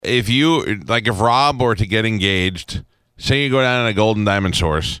if Rob were to get engaged, say you go down to a Golden Diamond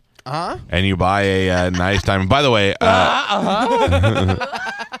Source, and you buy a nice diamond. By the way,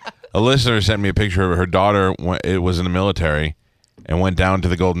 a listener sent me a picture of her daughter. It was in the military, and went down to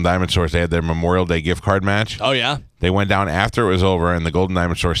the Golden Diamond Source. They had their Memorial Day gift card match. Oh yeah. They went down after it was over, and the Golden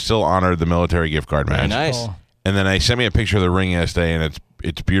Diamond Source still honored the military gift card match. Very nice. Cool. And then they sent me a picture of the ring yesterday, and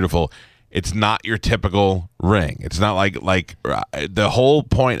it's beautiful. It's not your typical ring. It's not like the whole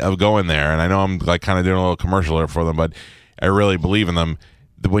point of going there, and I know I'm like kind of doing a little commercial there for them, but I really believe in them.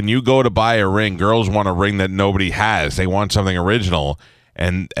 When you go to buy a ring, girls want a ring that nobody has. They want something original,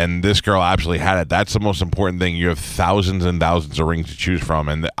 and this girl absolutely had it. That's the most important thing. You have thousands and thousands of rings to choose from,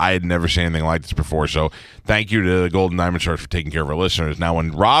 and I had never seen anything like this before. So thank you to the Golden Diamond Source for taking care of our listeners. Now,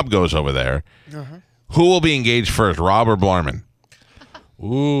 when Rob goes over there, who will be engaged first, Rob or Blarman?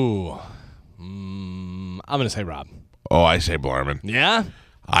 Ooh. I'm going to say Rob. Oh, I say Blarman. Yeah?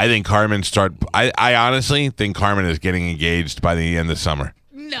 I think Carmen I honestly think Carmen is getting engaged by the end of summer.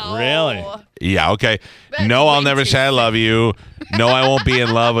 No. Really? Yeah, okay. That's No, I'll way never too say I soon. love you. No, I won't be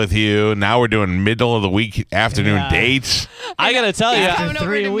in love with you. Now we're doing middle of the week afternoon dates. I got to tell you, He's coming after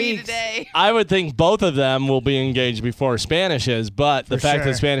over 3 to me weeks. today. I would think both of them will be engaged before Spanish is, but the fact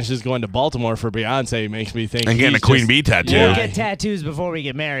sure. that Spanish is going to Baltimore for Beyonce makes me think And getting a he's Queen just- Bee tattoo. We'll Yeah. get tattoos before we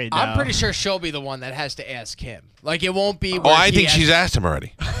get married, though. I'm pretty sure she'll be the one that has to ask him. Like, it won't be. Oh, where I he think asks- she's asked him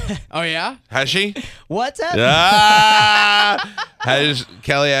already. Oh, yeah? Has she? What's up? Has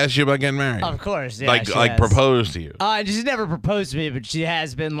Kelly asked you about getting married? Of course, yeah. like she like has. proposed to you? She's never proposed to me, but she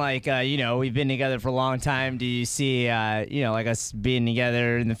has been like, we've been together for a long time. Do you see, like us being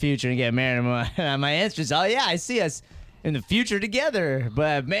together in the future and getting married? And my answer is, oh yeah, I see us in the future together.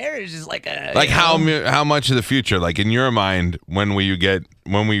 But marriage is like a How much of the future? Like in your mind, when will you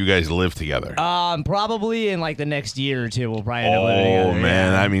guys live together? Probably in like the next year or two, we'll probably end up living Oh together. man,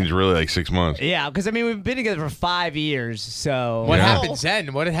 yeah. that means really like 6 months. Yeah, because I mean we've been together for 5 years, so What Yeah. happens then?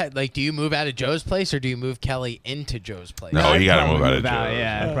 Do you move out of Joe's place or do you move Kelly into Joe's place? No, you got to move out of out, Joe's.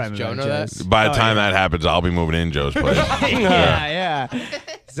 yeah, I'd probably move Joe out of know that? Joe's. By the time that happens, I'll be moving in Joe's place. yeah.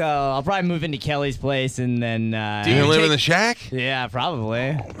 So I'll probably move into Kelly's place and then. You you gonna live in take- the shack? Yeah,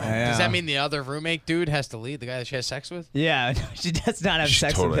 probably. Does that mean the other roommate dude has to leave? The guy that she has sex with? Yeah, she does not have She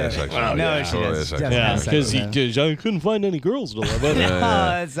sex totally with has him. sex with him. No, Yeah, she totally does. has sex She with doesn't him. have Yeah, sex because with him. I couldn't find any girls to love.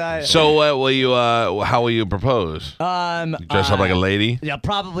 No, it's not. So will you? How will you propose? Dress up like a lady? Yeah,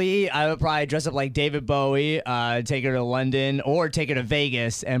 probably. I would probably dress up like David Bowie, take her to London, or take her to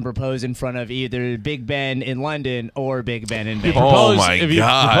Vegas and propose in front of either Big Ben in London or Big Ben in Vegas. Oh my If you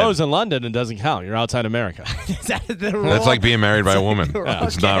God. propose in London, it doesn't count. You're outside America. Is that the rule? That's like being married by a woman. Okay.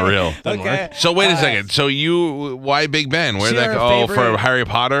 It's not real. Okay. So wait a second. So why Big Ben? Where did that Her go? Oh, for favorite Harry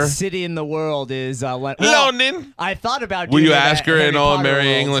Potter? city in the world is London. London. I thought about. Will doing you it ask at her in Harry all Potter merry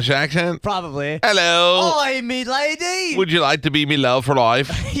World. English accent? Probably. Hello. Oi, me lady. Would you like to be me love for life?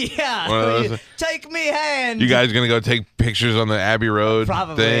 Yeah. One of those- Take me hand. You guys gonna go take pictures on the Abbey Road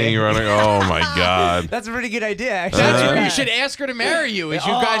Probably. thing? You're running. Oh my God. That's a pretty good idea, actually. That's Uh-huh. where Yeah. you should ask her to marry you. Is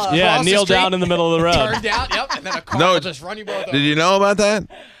you guys cross Yeah, the kneel street, down in the middle of the road. turn down, yep, and then a car No, will just run you both over. Did you know about that?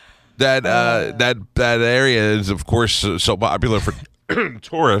 That area is of course so popular for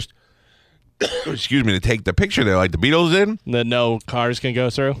tourists. Excuse me, to take the picture there, like the Beatles did. That no cars can go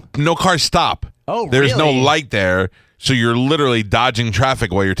through. No cars stop. Oh, There's no really? light there, so you're literally dodging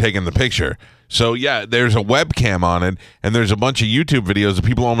traffic while you're taking the picture. So yeah, there's a webcam on it, and there's a bunch of YouTube videos of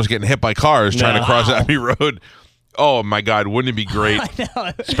people almost getting hit by cars trying to cross Abbey Road. Oh my God, wouldn't it be great?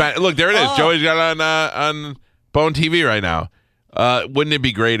 Look, there it is. Joey's got it on Bone TV right now. Wouldn't it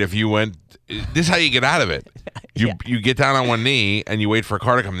be great if you went? This is how you get out of it. You get down on one knee and you wait for a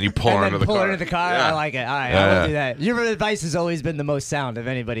car to come, and you pull her And under then the pull car. her into the car. Yeah. I like it. All right, Yeah. I will do that. Your advice has always been the most sound of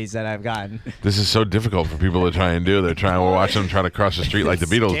anybody's that I've gotten. This is so difficult for people to try and do. We're watching them try to cross the street like the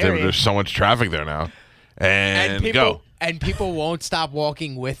Beatles did, but Scary. there's so much traffic there now. And people, go. And people won't stop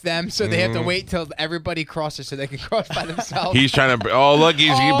walking with them, so they have to wait till everybody crosses so they can cross by themselves. He's trying to. Oh, look,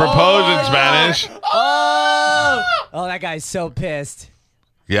 he's proposing in Spanish. Oh, that guy's so pissed.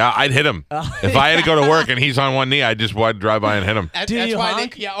 Yeah, I'd hit him. If I had to go to work and he's on one knee, I'd just drive by and hit him. Do That's you why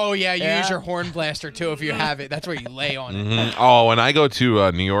honk? you Yeah. use your horn blaster too if you have it. That's where you lay on it. Mhm. Oh, when I go to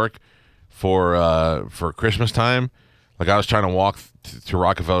New York for Christmas time, like I was trying to walk to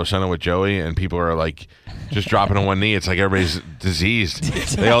Rockefeller Center with Joey, and people are like just dropping on one knee. It's like everybody's diseased.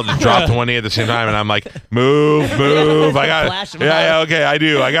 They all just drop to one knee at the same time, and I'm like, move. I got Flash it. them Yeah, out. okay, I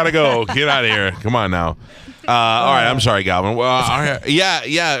do. I gotta go. Get out of here. Come on now. All right, I'm sorry, Galvin. Well,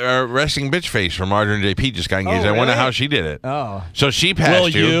 resting bitch face from Marjorie and JP just got engaged. Oh, I wonder really? how she did it. Oh. So she passed Will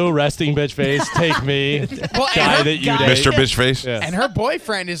you, resting bitch face, take me, Well, guy that you guy- date? Mr. Bitch Face. Yeah. And her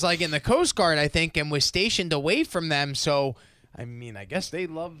boyfriend is like in the Coast Guard, I think, and was stationed away from them. So, I mean, I guess they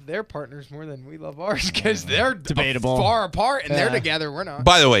love their partners more than we love ours because they're Debatable. far apart and they're Yeah. together. We're not.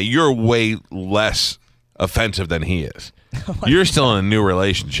 By the way, you're way less offensive than he is. You're still in a new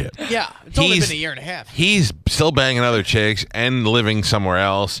relationship. Yeah, it's only He's- been a year and a half. He's still banging other chicks and living somewhere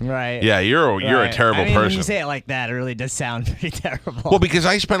else. Right. Yeah, you're a Right. terrible I mean, When you person. say it like that, it really does sound pretty terrible. Well, because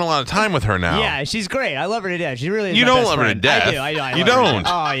I spend a lot of time with her now. yeah, she's great. I love her to death. She really is You my don't best love her to friend. death. I do. I You love her to don't.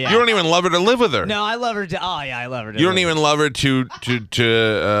 death. Oh, yeah. You don't even love her to live with her. No, I love her to. Oh, yeah, I love her to You don't live. even love her to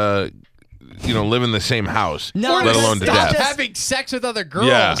live in the same house. No, let alone to Stop death. having sex with other girls.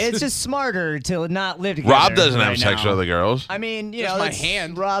 Yeah. It's just smarter to not live together. Rob doesn't right have sex now. with other girls. I mean, you Just know, my it's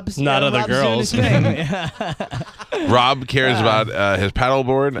hand. Rob's Not other Rob's doing girls. his thing. Yeah. Rob cares about his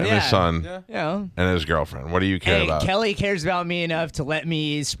paddleboard and Yeah. his son You know. and his girlfriend. What do you care Hey, about? Kelly cares about me enough to let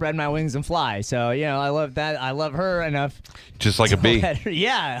me spread my wings and fly. So, you know, I love that. I love her enough. Just like a to bee. let her-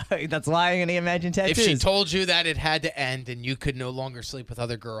 yeah, that's why I'm going to imagine tattoos. If she told you that it had to end and you could no longer sleep with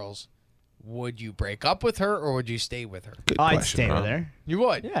other girls, would you break up with her or would you stay with her? Good I'd question, stay Rob. with her. You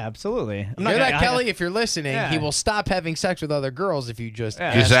would. Yeah, absolutely. I'm Hear gonna- that, Kelly? If you're listening, Yeah. he will stop having sex with other girls if you just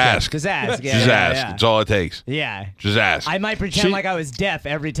Yeah. Just him. ask. Just ask. Yeah, Just yeah, ask. Yeah. It's all it takes. Yeah. Just ask. I might pretend like I was deaf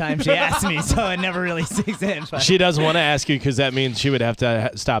every time she asked me, so it never really sinks in. But She doesn't want to ask you because that means she would have to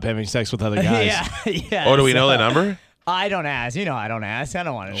stop having sex with other guys. yeah. Oh, do we know so- the number? I don't ask. You know, I don't ask. I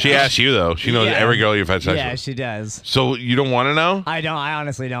don't want to know. She asked you, though. She knows Yeah. every girl you've had sex Yeah, with. she does. So you don't want to know? I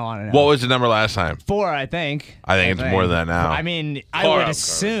honestly don't want to know. What was the number last time? 4, I think. I think it's more than that now. I mean, I Call her would up,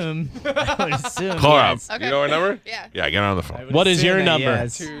 assume. I would assume. Call her up. yes. You know her number? Yeah. Yeah, get her on the phone. What is Assume your that, number?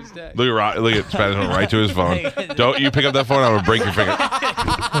 yes. Tuesday. Look at Spanish went right to his phone. Don't you pick up that phone? I'm gonna break your finger.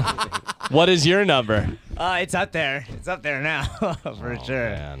 What is your number? It's up there. It's up there now, for sure.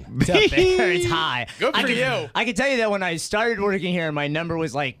 man. It's up there. It's high. Good for you. I can tell you that when I started working here, my number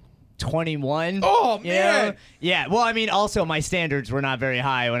was like 21. Oh, you man. know? Yeah. Well, I mean, also my standards were not very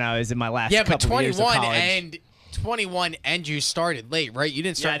high when I was in my last Yeah, but couple of years of 21 college. and 21 and you started late, right? You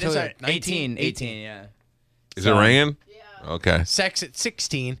didn't yeah, I start just until started 19, 18, yeah. Is it ringing? Yeah. Okay. Sex at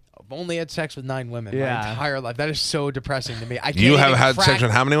 16. I've only had sex with 9 women Yeah. my entire life. That is so depressing to me. I can't You have even had crack sex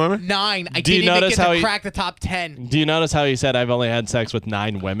with how many women? 9. I Do you can't even notice get how to he- crack the top 10. Do you notice how he said I've only had sex with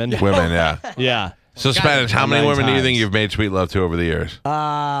 9 women? Women, yeah. Yeah. So Spanish, how many 9 women do you times. think you've made sweet love to over the years?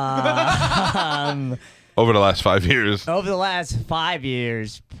 Over the last 5 years? Over the last 5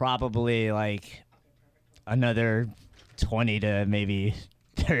 years, probably like another 20 to maybe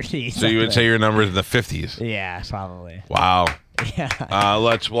 30. So you would say your number is in the 50s? Yeah, probably. Wow. Yeah.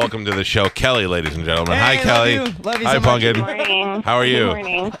 Let's welcome to the show Kelly, ladies and gentlemen. Hey, Hi, Kelly. love you. Love you Hi, so much. Pumpkin. Good morning. How are you? Good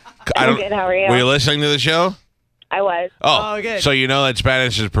morning. I I'm don't- good. How are you? Were you listening to the show? I was. Oh, Oh, good. So you know that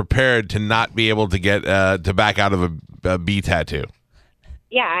Spanish is prepared to not be able to get to back out of a bee tattoo.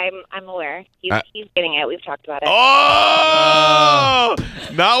 Yeah, I'm aware. He's getting it. We've talked about it. Oh,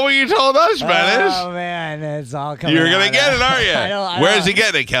 not what you told us, Spanish. Oh man, it's all coming. You're gonna out. get it, aren't you? I Where's don't- he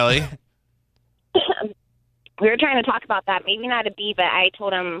getting it, Kelly? We were trying to talk about that. Maybe not a bee, but I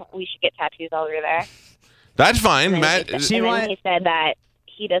told him we should get tattoos while we were there. That's fine, And then Matt. he said, She and then want- he said that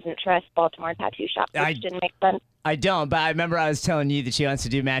he doesn't trust Baltimore tattoo shops, which didn't make sense. I don't, but I remember I was telling you that she wants to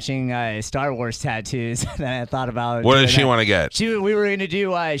do matching Star Wars tattoos. And I thought about. What doing does she that. want to get? We were gonna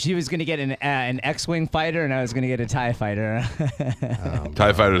do. She was gonna get an X-wing fighter, and I was gonna get a TIE fighter.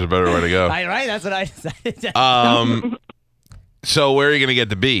 TIE fighter's a better way to go. Right? That's what I said. So where are you gonna get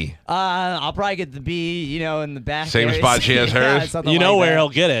the bee? I'll probably get the B, in the back. Same area. spot she has Yeah, hers? something You know like where that. he'll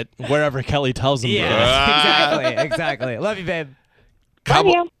get it, wherever Kelly tells him to. Yeah, exactly. Love you, babe.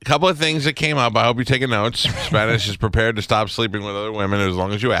 Couple of things that came up. I hope you're taking notes. Spanish is prepared to stop sleeping with other women as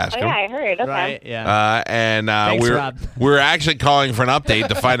long as you ask Oh, him. yeah, I heard. Okay. Right? Yeah. And Thanks, we're Rob. we're actually calling for an update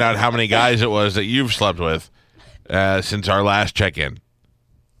to find out how many guys it was that you've slept with since our last check-in.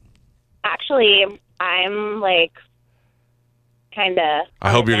 Actually, I'm like kind of.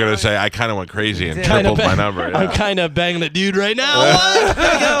 I hope you're going to say I kind of went crazy and Kinda tripled my number. I'm Yeah. kind of banging a dude right now.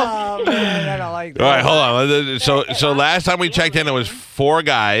 Oh man, I don't like that. All right, hold on. So last time we checked in, it was 4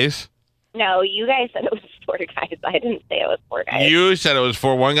 guys. No, you guys said it was 4 guys. I didn't say it was 4 guys. You said it was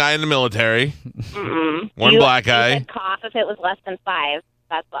for one guy in the military, Mm-mm. one You- black you guy. said cough if it was less than 5.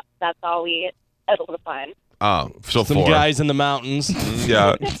 That's all we settled upon. So Some 4. guys in the mountains.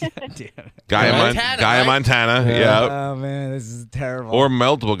 Yeah. Guy in Montana, Montana. Yeah. Oh man, this is terrible. Or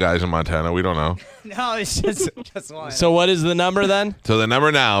multiple guys in Montana. We don't know. no, it's just one. So what is the number then? So the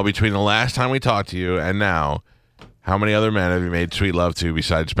number now, between the last time we talked to you and now, how many other men have you made sweet love to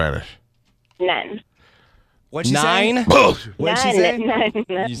besides Spanish? None. What'd you 9? say? What'd she say? None.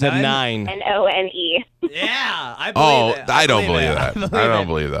 You said 9. N-O-N-E. Yeah, I believe it. I don't believe it. that. I I don't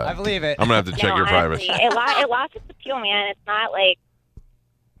believe that. I believe it. I'm gonna have to check No, your honestly, privacy. it lost its appeal, man. It's not like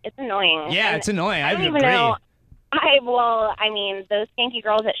it's annoying. Yeah, And it's annoying. I don't agree. even know. I mean, those skanky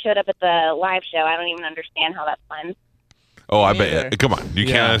girls that showed up at the live show. I don't even understand how that's fun. Oh, I Me bet. either. Come on, you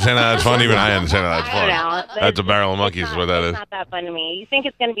Yeah. can't understand how that's fun. Even I understand how that's I don't fun. know. That's a barrel of monkeys, It's is what that it's is. not that fun to me. You think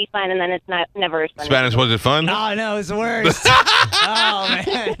it's going to be fun, and then it's never as fun. Spanish, was it fun? Oh no, it's the worst. oh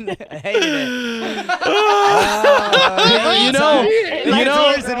man, I hated it. Oh, You know,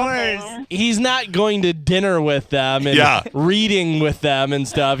 it's worse and worse. he's not going to dinner with them and Yeah. reading with them and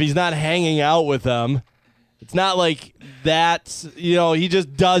stuff. He's not hanging out with them. It's not like that's, he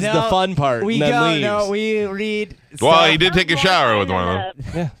just does the No, fun part We and then go. leaves. No, we read. Well, stuff. he did take a shower with one of them.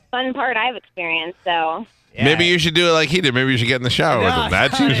 The fun part I've experienced. So Yeah. Maybe you should do it like he did. Maybe you should get in the shower with No, him.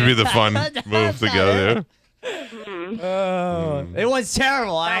 That seems to be the fun that's move to not go it. to. Oh, it was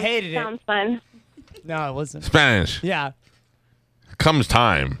terrible. I hated it. sounds fun. No, it wasn't. Spanish. Yeah, Comes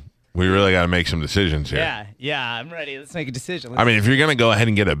time, we really got to make some decisions here. yeah. I'm ready. Let's make a decision. I mean, if you're gonna go ahead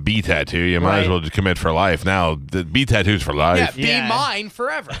and get a B tattoo, you might as Right. well just commit for life. Now, the B tattoo's for Yeah, life. be Yeah. mine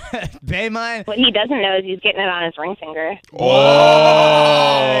forever. Bay mine. What he doesn't know is he's getting it on his ring finger.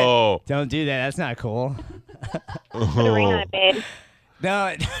 Oh. Don't do that. That's not cool. Put a ring on it, babe.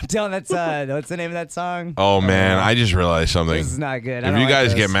 No, don't. That's what's the name of that song? Oh man, I just realized something. This is not good. I If don't you like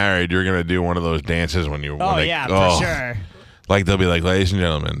guys this. get married, you're gonna do one of those dances when you. Oh when they, yeah, for sure. Like they'll be like, ladies and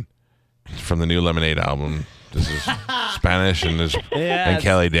gentlemen, from the new Lemonade album, this is Spanish and Yes.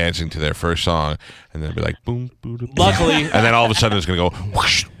 Kelly dancing to their first song, and they'll be like, boom, boom, boom. Luckily, And then all of a sudden it's gonna go,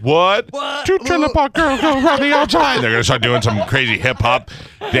 whoosh, what? Two trailer park girls go around the outside. They're gonna start doing some crazy hip hop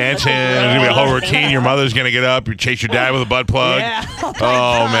dancing. There's gonna be a whole routine. Your mother's gonna get up. You chase your dad with a butt plug. Yeah.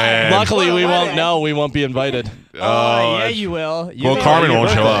 Oh man. luckily we What a won't wedding. know. We won't be invited. Oh yeah, you will. You Well, will. Carmen Your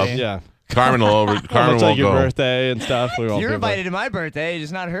won't show up. birthday. Yeah. Carmen will Carmen It's won't like your go. birthday and stuff. We won't You're be invited to my birthday,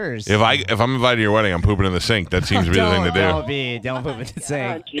 just not hers. If I'm invited to your wedding, I'm pooping in the sink. That seems to be the thing to do. Don't put me to Oh,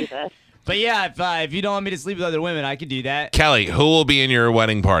 sing. Jesus. But yeah, if you don't want me to sleep with other women, I could do that. Kelly, who will be in your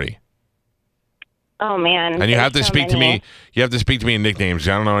wedding party? Oh, man. And you have to There's so speak to many. me. You have to speak to me in nicknames. 'Cause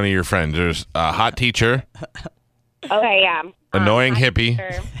I don't know any of your friends. There's a hot teacher, Okay, yeah. annoying my hippie.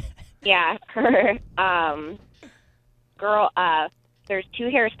 sister- Yeah, her girl. There's 2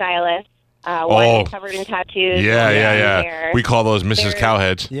 hairstylists. One Oh. is covered in tattoos. Yeah, one yeah, has yeah. hair. We call those Mrs. There's-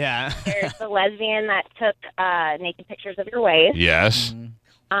 Cowheads. Yeah. There's the lesbian that took naked pictures of your waist. Yes.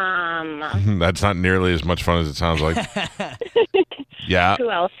 Um, That's not nearly as much fun as it sounds like. Yeah. who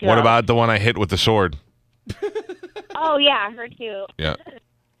else? Who What else? about the one I hit with the sword? Oh yeah, her too. Yeah.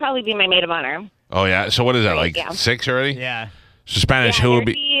 Probably be my maid of honor. Oh, yeah. So what is that, like Yeah. 6 already? Yeah. So Spanish, Yeah, who will there'd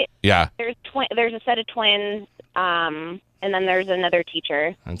be? Yeah. There's a set of twins. And then there's another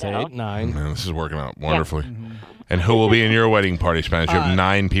teacher. That's so. 8, 9. Man, this is working out wonderfully. And who will be in your wedding party, Spanish? You have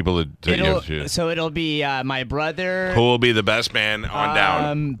 9 people to you have to choose. So it'll be my brother. Who will be the best man on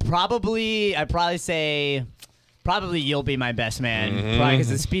down? I'd probably say, you'll be my best man. Mm-hmm. Probably because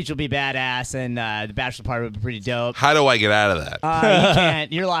the speech will be badass and the bachelor party will be pretty dope. How do I get out of that? You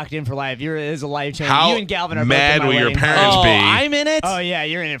can't. You're locked in for life. It's a life change. How You and Galvin are mad both in my will your wedding parents party. be? I'm in it? Oh yeah,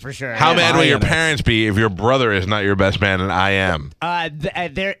 you're in it for sure. How Yeah. mad will your am it. parents be if your brother is not your best man and I am?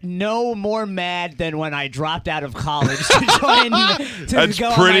 They're no more mad than when I dropped out of college to join to That's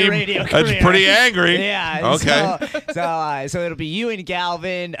go pretty. on my radio That's career. pretty angry. Yeah. Okay. So it'll be you and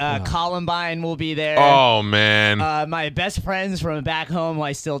Galvin. Columbine will be there. Oh man. My best friends from back home who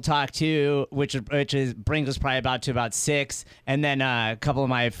I still talk to, which brings us probably about 6, and then a couple of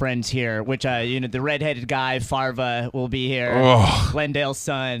my friends here, which the redheaded guy Farva will be here, Oh. Glendale's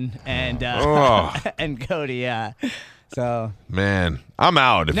son, and Oh. and Cody. Yeah. So Man, I'm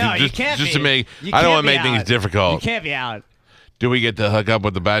out. If no, you you can't just be. to make. You I don't can't want to be make things out. difficult. You can't be out. Do we get to hook up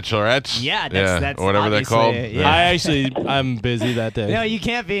with the bachelorettes? Yeah, that's or whatever they're called. obviously- yeah. I'm busy that day. No, you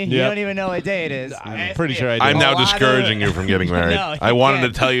can't be. You Yep. don't even know what day it is. I'm pretty sure I do. I'm A now lot of- discouraging you from getting married. No, you I wanted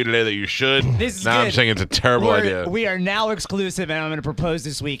can't. to tell you today that you should. This is now I'm good. saying it's a terrible idea. We are now exclusive, and I'm going to propose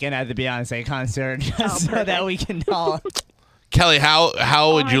this weekend at the Beyonce concert so that we can all. Kelly, how would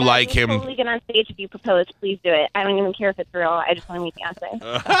Oh my you God, like we'll him? Totally get on stage if you propose. Please do it. I don't even care if it's real. I just want to meet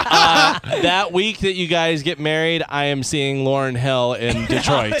Beyonce. That week that you guys get married, I am seeing Lauryn Hill in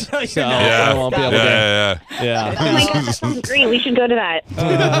Detroit. No, you're so not. I won't be able to. Yeah. Oh my God, that sounds great. We should go to that.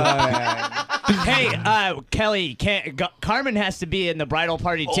 Hey, Kelly, Carmen has to be in the bridal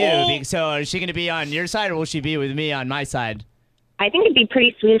party too. So is she going to be on your side, or will she be with me on my side? I think it'd be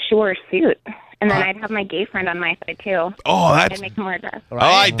pretty sweet if she wore a suit. And then I'd have my gay friend on my side, too. Oh, I'd that's. make him wear a dress.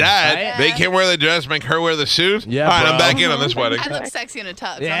 I like that. Right? Make him wear the dress, make her wear the suit. Yeah, All right, I'm bro. back in on this wedding. I look sexy in a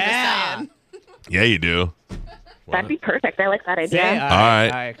tux. Yeah. I'm just saying. Yeah, you do. That'd be perfect. I like that idea. See? All right.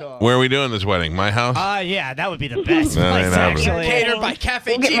 All right, cool. Where are we doing this wedding? My house? Yeah, that would be the best No, place, they never. actually. Catered by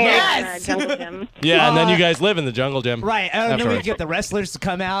Cafe We'll get G. married Yes! in a jungle gym. Yeah, and then you guys live in the jungle gym. Right, and then we Afterwards. get the wrestlers to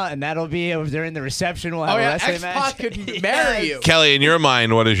come out, and that'll be during the reception. We'll have Oh, a yeah. wrestling match. X-Pac could marry you. Kelly, in your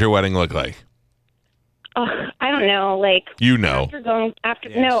mind, what does your wedding look like? Oh, I don't know. Like, You know.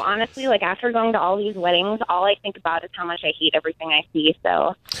 No, honestly, like, after going to all these weddings, all I think about is how much I hate everything I see.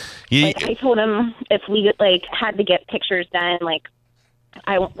 So, You, like, I told him if we, like, had to get pictures done, like,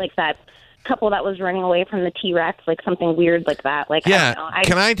 I like that couple that was running away from the T-Rex, like, something weird like that. Like, yeah. I don't know.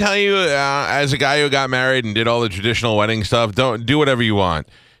 Can I tell you, as a guy who got married and did all the traditional wedding stuff, don't do whatever you want.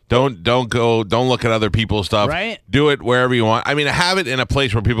 Don't look at other people's stuff. Right. Do it wherever you want. I mean, have it in a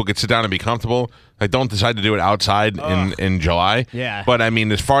place where people could sit down and be comfortable. Like, don't decide to do it outside in July. Yeah. But I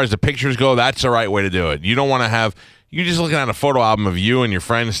mean, as far as the pictures go, that's the right way to do it. You don't want to have. You're just looking at a photo album of you and your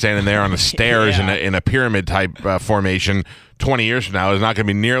friends standing there on the stairs Yeah. in a pyramid type formation. 20 years from now is not going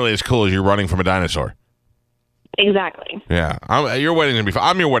to be nearly as cool as you running from a dinosaur. Exactly. Yeah, your wedding's gonna be fun.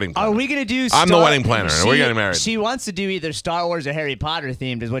 I'm your wedding planner. Are we gonna do? I'm the wedding planner, and we're getting married. She wants to do either Star Wars or Harry Potter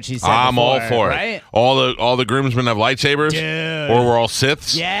themed, is what she said. I'm all before, for right? it. All the groomsmen have lightsabers, Dude. or we're all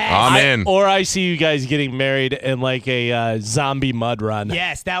Siths. Yes. I'm in. Or I see you guys getting married in like a zombie mud run.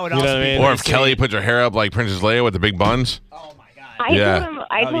 Yes, that would You know also what I be. mean? Or if Kelly puts her hair up like Princess Leia with the big buns. Oh my god. I Yeah. told him,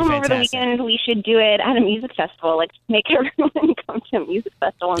 I That'd told be him over the fantastic. weekend we should do it at a music festival. Like, make everyone come to a music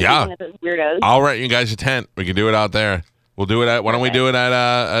festival and Yeah. listen to those weirdos. I'll rent you guys a tent. We can do it out there. We'll do it at. Why don't we do it at?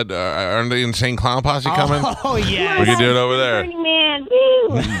 Aren't the Insane Clown Posse coming? Oh yeah. We can do it over there. Burning Man,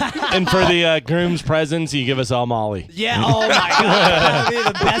 woo! And for the groom's presents, you give us all Molly. Yeah. Oh my god. That would be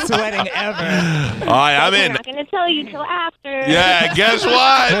the best wedding ever. All right, I'm I'm in. not going to tell you till after. Yeah, guess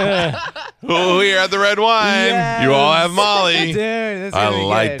what? Who here had the red wine? You all have Molly. Dude, that's I gonna be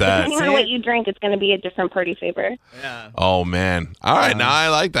like good. that. Depending on what you drink, it's going to be a different party favor. Oh man! All right, now I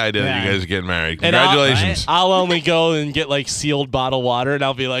like the idea that yeah. you guys are getting married. And I'll- Congratulations! I'll only go and get like sealed bottled water, and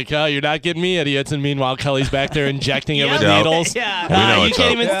I'll be like, "Oh, you're not getting me, idiots!" And meanwhile, Kelly's back there injecting it with Yep. needles. Yeah. We know you it's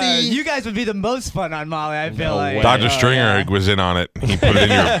can't up. even see. You guys would be the most fun on Molly. I feel like. way. Dr. Oh, Stringer was in on it. He put it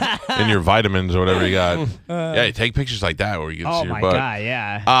in your vitamins or whatever you got. Yeah, you take pictures like that where you can Oh see your my butt. god.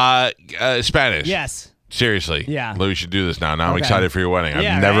 Yeah. Spanish. Yes. Seriously. Yeah. We should do this now. Now I'm Okay. excited for your wedding.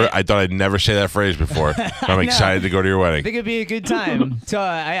 Yeah, never. right? I thought I'd never say that phrase before. But I'm excited to go to your I wedding. think it'd be a good time. So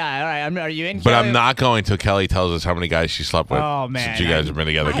yeah. All right. Are you in? But Kelly? I'm not going till Kelly tells us how many guys she slept with Oh, man. since you guys have been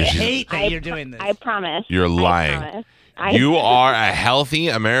together. I 'cause she's- hate that you're doing this. I promise. You're lying. I promise. You are a healthy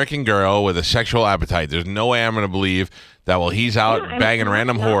American girl with a sexual appetite. There's no way I'm going to believe that while he's out I'm banging not-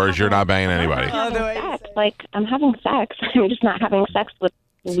 random not whores, you're having- not banging anybody. I'm having sex. Like, I'm having sex. I'm just not having sex with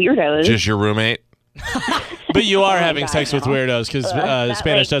weirdos. Just your roommate? But you are Oh my having God, sex with no. weirdos because That,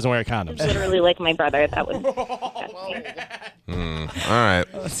 Spanish like, doesn't wear It's condoms. literally like my brother. That would. All right.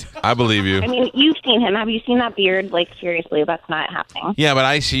 I believe you. I mean, you've seen him. Have you seen that beard? Like, seriously, that's not happening. Yeah, but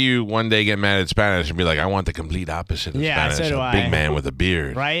I see you one day get mad at Spanish and be like, I want the complete opposite of Yeah, Spanish. so do a I. big man with a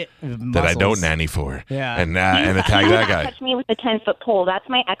beard Right. that I don't nanny for. Yeah. And attack that guy. Touch me with a 10-foot pole. That's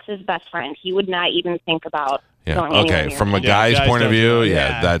my ex's best friend. He would not even think about Yeah. going anywhere Okay. near From a me. guy's guys point of don't view, do yeah,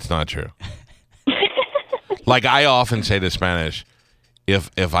 Yeah. that's not true. Like I often say to Spanish,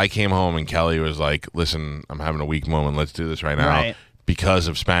 if I came home and Kelly was like, listen, I'm having a weak moment, let's do this right now. Right. Because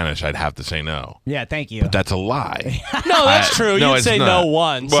of Spanish, I'd have to say no. Yeah. Thank you. That's a lie. No, that's true. no, You'd it's say not. no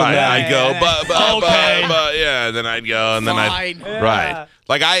once. But and then- I'd go, Okay. but, yeah, then I'd go, and then Fine. right.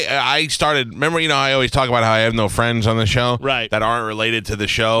 Like I started. Remember, I always talk about how I have no friends on the show, Right. that aren't related to the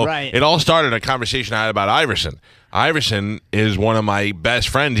show. Right. It all started a conversation I had about Iverson. Iverson is one of my best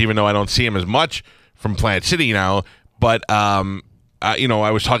friends, even though I don't see him as much from Plant City now. But I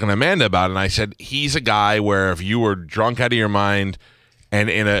was talking to Amanda about it, and I said he's a guy where if you were drunk out of your mind and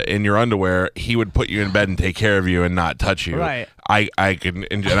in your underwear, he would put you in bed and take care of you and not touch you. Right. I could,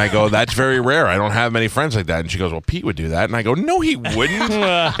 and I go, that's very rare. I don't have many friends like that. And she goes, well, Pete would do that. And I go, no, he wouldn't.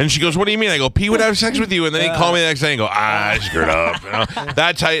 And she goes, what do you mean? I go, Pete would have sex with you. And then he'd call me the next day and go, I screwed up. You know?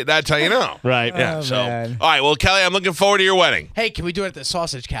 That's how you know. Right. Yeah. Oh, So, man. all right. Well, Kelly, I'm looking forward to your wedding. Hey, can we do it at the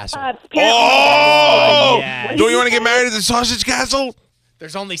Sausage Castle? Oh! Yes. Don't you want to get married at the Sausage Castle?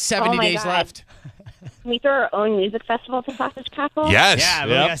 There's only 70 my days God. left. Can we throw our own music festival at the Sausage Castle? Yes. Yeah,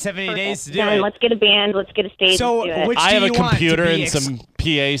 we Yep. got 70 days to do Then it. let's get a band. Let's get a stage. So, let's do it. which I do have a you want to computer be and some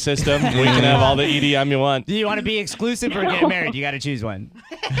PA system. We can have all the EDM you want. Do you want to be exclusive or get married? You got to choose one.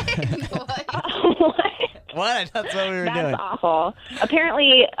 What? That's what we were That's doing. awful.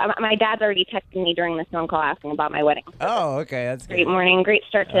 Apparently, my dad's already texted me during this phone call asking about my wedding. Oh, okay, that's Great good. morning. Great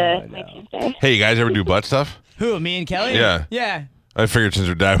start to Oh, my no. Tuesday. Hey, you guys ever do butt stuff? Who? Me and Kelly? Yeah. Yeah. I figured since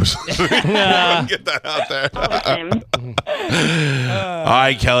her dad was get that out there. All the time. All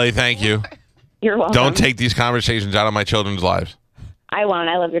right, Kelly, thank you. You're welcome. Don't take these conversations out of my children's lives. I won't.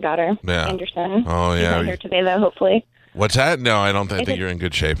 I love your daughter. Yeah. And your son. Oh, He's yeah. not here today, though, hopefully. What's that? No, I don't think you're in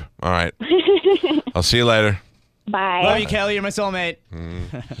good shape. All right. I'll see you later. Bye. Love you, Kelly. You're my soulmate.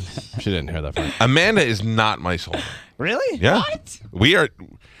 She didn't hear that part. Amanda is not my soulmate. Really? Yeah. What?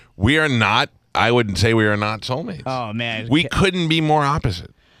 We are not, I wouldn't say we are not soulmates. Oh man. We couldn't be more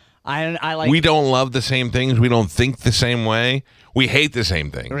opposite. I like. We don't love the same things. We don't think the same way. We hate the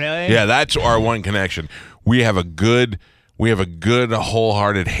same thing. Really? Yeah, that's our one connection. We have a good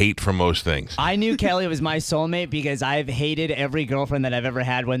wholehearted hate for most things. I knew Kelly was my soulmate because I've hated every girlfriend that I've ever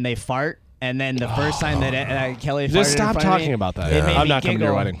had when they fart. And then the first time that Kelly farted Just in stop front of talking me, about that. it made I'm me not coming to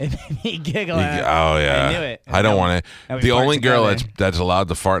your giggle. wedding. It made me giggle. Oh yeah. I knew it. I don't want And to. we The fart only girl together. that's allowed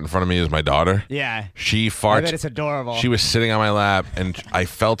to fart in front of me is my daughter. Yeah. She I farts. bet it's adorable. She was sitting on my lap, and I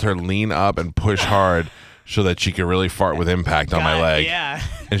felt her lean up and push hard so that she could really fart with impact on my God, leg. Yeah.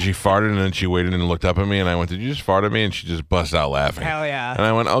 And she farted, and then she waited and looked up at me, and I went, "Did you just fart at me?" And she just busted out laughing. Hell yeah. And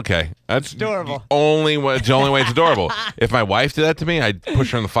I went, "Okay, that's adorable. The only way. It's the only way it's adorable. If my wife did that to me, I'd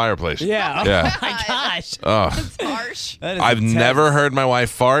push her in the fireplace." Yeah. Yeah. Oh my gosh. Ugh. Harsh. That is I've intense. never heard my wife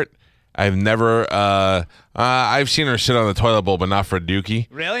fart. I've never. I've seen her sit on the toilet bowl, but not for Dookie.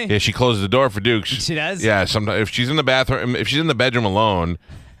 Really? Yeah, she closes the door for Dukes. She does? Yeah. Sometimes if she's in the bathroom, if she's in the bedroom alone,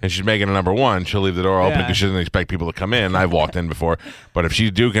 and she's making a number one, she'll leave the door open Yeah. because she doesn't expect people to come in. I've walked in before, but if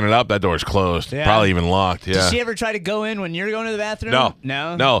she's duking it up, that door's closed. Yeah. Probably even locked. Yeah. Did she ever try to go in when you're going to the bathroom? No.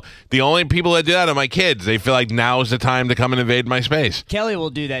 No? No. The only people that do that are my kids. They feel like now is the time to come and invade my space. Kelly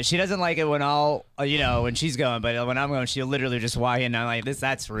will do that. She doesn't like it when when she's going, but when I'm going, she'll literally just walk in and I'm like,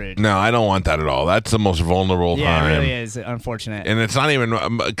 that's rude. No, I don't want that at all. That's the most vulnerable Yeah, time. it really is unfortunate. And it's not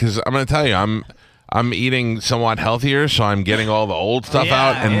even because I'm going to tell you, I'm eating somewhat healthier, so I'm getting all the old stuff Yeah,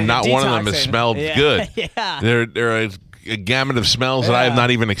 out, and yeah, not one of them has detoxing. smelled Yeah. good. Yeah. There are a gamut of smells that I have Yeah. not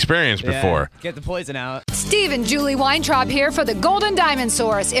even experienced Yeah. before. Get the poison out. Steve and Julie Weintraub here for the Golden Diamond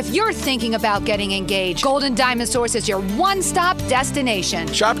Source. If you're thinking about getting engaged, Golden Diamond Source is your one-stop destination.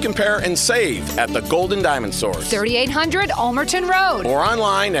 Shop, compare, and save at the Golden Diamond Source 3800 Almerton Road. or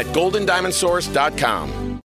online at goldendiamondsource.com.